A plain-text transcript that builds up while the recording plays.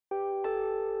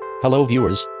Hello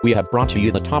viewers, we have brought to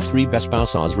you the top 3 best bow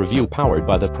saws review powered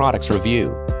by the products review.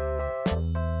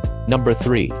 Number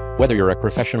 3. Whether you're a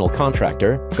professional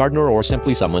contractor, gardener or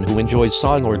simply someone who enjoys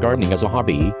sawing or gardening as a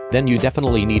hobby, then you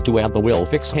definitely need to add the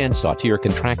Will-Fix handsaw to your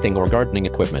contracting or gardening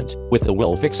equipment. With the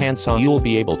Will-Fix handsaw you'll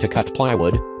be able to cut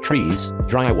plywood, trees,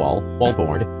 drywall,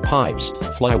 wallboard, pipes,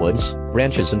 flywoods,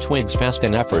 branches and twigs fast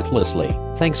and effortlessly.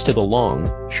 Thanks to the long,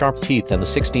 sharp teeth and the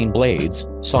 16 blades,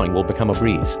 sawing will become a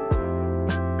breeze.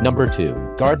 Number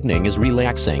 2. Gardening is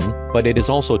relaxing, but it is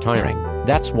also tiring.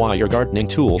 That's why your gardening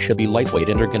tool should be lightweight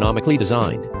and ergonomically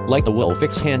designed. Like the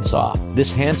Will-Fix handsaw,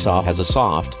 this handsaw has a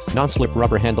soft, non-slip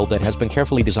rubber handle that has been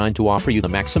carefully designed to offer you the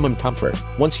maximum comfort.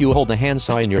 Once you hold the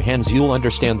handsaw in your hands you'll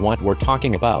understand what we're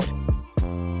talking about.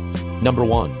 Number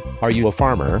 1. Are you a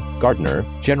farmer, gardener,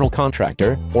 general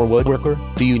contractor, or woodworker?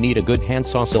 Do you need a good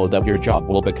handsaw so that your job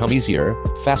will become easier,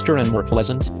 faster and more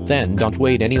pleasant? Then don't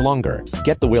wait any longer.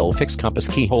 Get the Will-Fix compass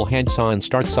keyhole handsaw and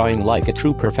start sawing like a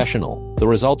true professional. The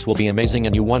results will be amazing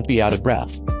and you won't be out of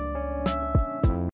breath.